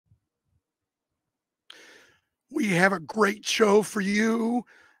We have a great show for you.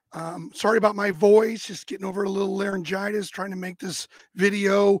 Sorry about my voice, just getting over a little laryngitis, trying to make this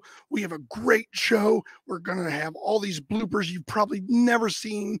video. We have a great show. We're going to have all these bloopers you've probably never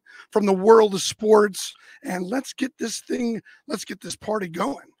seen from the world of sports. And let's get this party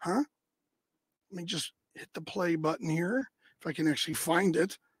going, huh? Let me just hit the play button here, if I can actually find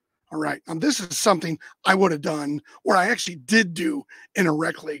it. All right, now this is something I would have done, or I actually did do in a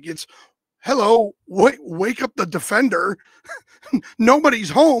rec league. It's, hello, wake up the defender. Nobody's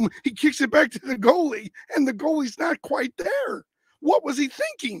home. He kicks it back to the goalie, and the goalie's not quite there. What was he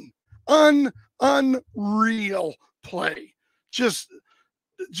thinking? Unreal play. Just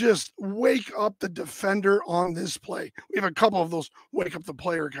wake up the defender on this play. We have a couple of those wake up the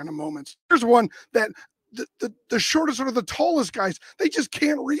player kind of moments. Here's one that the shortest or the tallest guys, they just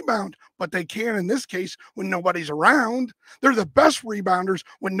can't rebound, but they can in this case when nobody's around. They're the best rebounders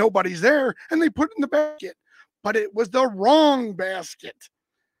when nobody's there, and they put it in the basket. But it was the wrong basket.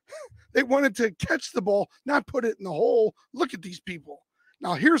 They wanted to catch the ball, not put it in the hole. Look at these people.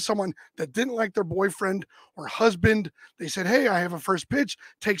 Now, here's someone that didn't like their boyfriend or husband. They said, hey, I have a first pitch,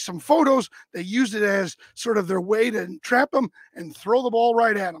 take some photos. They used it as sort of their way to trap them and throw the ball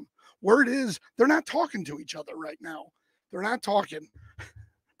right at them. Word is, they're not talking to each other right now. They're not talking.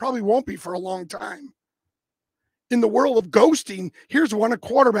 Probably won't be for a long time. In the world of ghosting, here's one a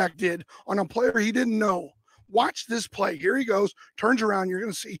quarterback did on a player he didn't know. Watch this play. Here he goes, turns around. You're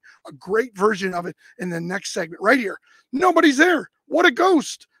going to see a great version of it in the next segment right here. Nobody's there. What a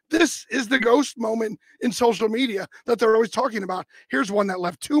ghost. This is the ghost moment in social media that they're always talking about. Here's one that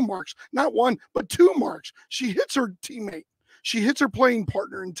left 2 marks, not 1, but 2 marks. She hits her teammate. She hits her playing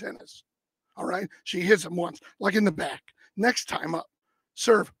partner in tennis. All right. She hits him once, like in the back. Next time up,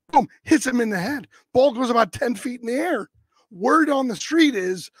 serve, boom, hits him in the head. Ball goes about 10 feet in the air. Word on the street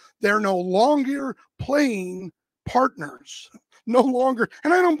is they're no longer playing partners. No longer.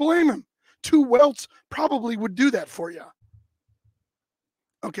 And I don't blame him. 2 welts probably would do that for you.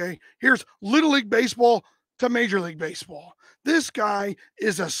 Okay. Here's Little League Baseball to Major League Baseball. This guy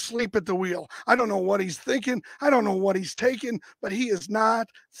is asleep at the wheel. I don't know what he's thinking. I don't know what he's taking, but he is not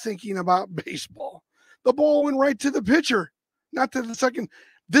thinking about baseball. The ball went right to the pitcher, not to the second.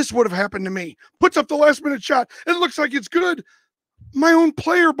 This would have happened to me. Puts up the last minute shot. It looks like it's good. My own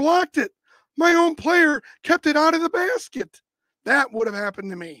player blocked it. My own player kept it out of the basket. That would have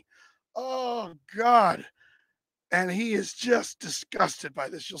happened to me. Oh, God. And he is just disgusted by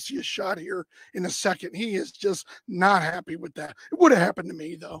this. You'll see a shot here in a second. He is just not happy with that. It would have happened to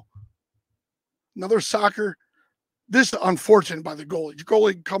me, though. Another soccer. This is unfortunate by the goalie. The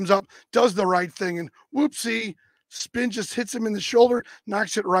goalie comes up, does the right thing, and whoopsie, spin just hits him in the shoulder,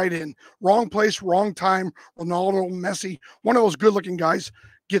 knocks it right in. Wrong place, wrong time. Ronaldo, Messi, one of those good-looking guys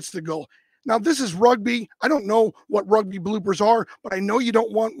gets the goal. Now, this is rugby. I don't know what rugby bloopers are, but I know you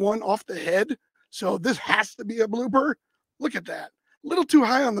don't want one off the head. So this has to be a blooper. Look at that. A little too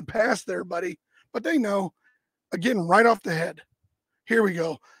high on the pass there, buddy. But they know. Again, right off the head. Here we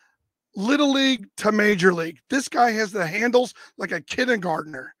go. Little League to Major League. This guy has the handles like a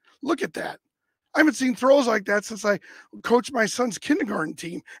kindergartner. Look at that. I haven't seen throws like that since I coached my son's kindergarten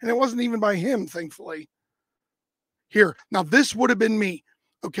team. And it wasn't even by him, thankfully. Here. Now, this would have been me.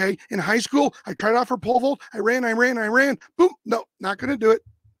 Okay. In high school, I tried out for pole vault. I ran. Boom. No, not going to do it.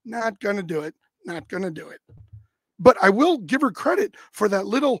 Not going to do it. Not going to do it. But I will give her credit for that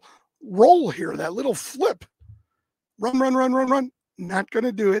little roll here, that little flip. Run. Not going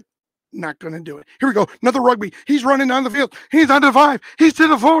to do it. Not going to do it. Here we go. Another rugby. He's running down the field. He's on the 5. He's to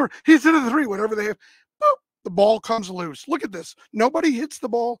the 4. He's to the 3. Whatever they have. Boop. The ball comes loose. Look at this. Nobody hits the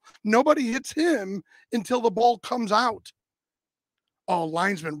ball. Nobody hits him until the ball comes out. Oh,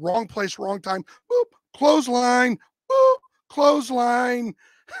 linesman. Wrong place, wrong time. Boop. Clothesline. Boop. Clothesline.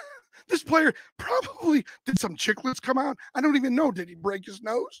 This player probably did some chiclets come out. I don't even know. Did he break his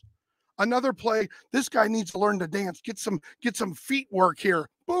nose? Another play. This guy needs to learn to dance. Get some feet work here.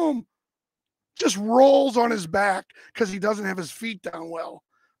 Boom. Just rolls on his back because he doesn't have his feet down well.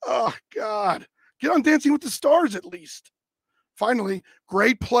 Oh, God. Get on Dancing with the Stars at least. Finally,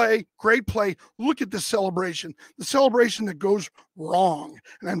 great play. Look at the celebration. The celebration that goes wrong.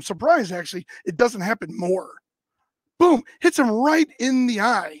 And I'm surprised, actually, it doesn't happen more. Boom. Hits him right in the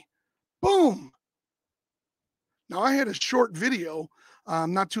eye. Boom. Now, I had a short video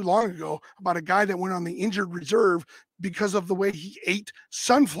not too long ago about a guy that went on the injured reserve because of the way he ate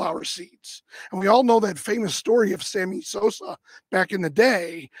sunflower seeds. And we all know that famous story of Sammy Sosa back in the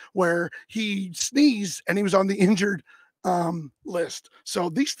day where he sneezed and he was on the injured list. So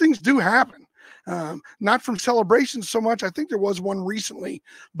these things do happen. Not from celebrations so much. I think there was one recently,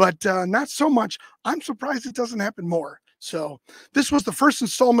 but not so much. I'm surprised it doesn't happen more. So this was the first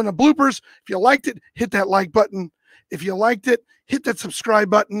installment of Bloopers. If you liked it, hit that like button. If you liked it, hit that subscribe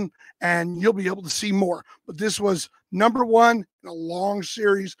button, and you'll be able to see more. But this was number one in a long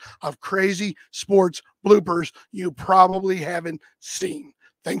series of crazy sports bloopers you probably haven't seen.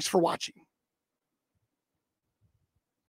 Thanks for watching.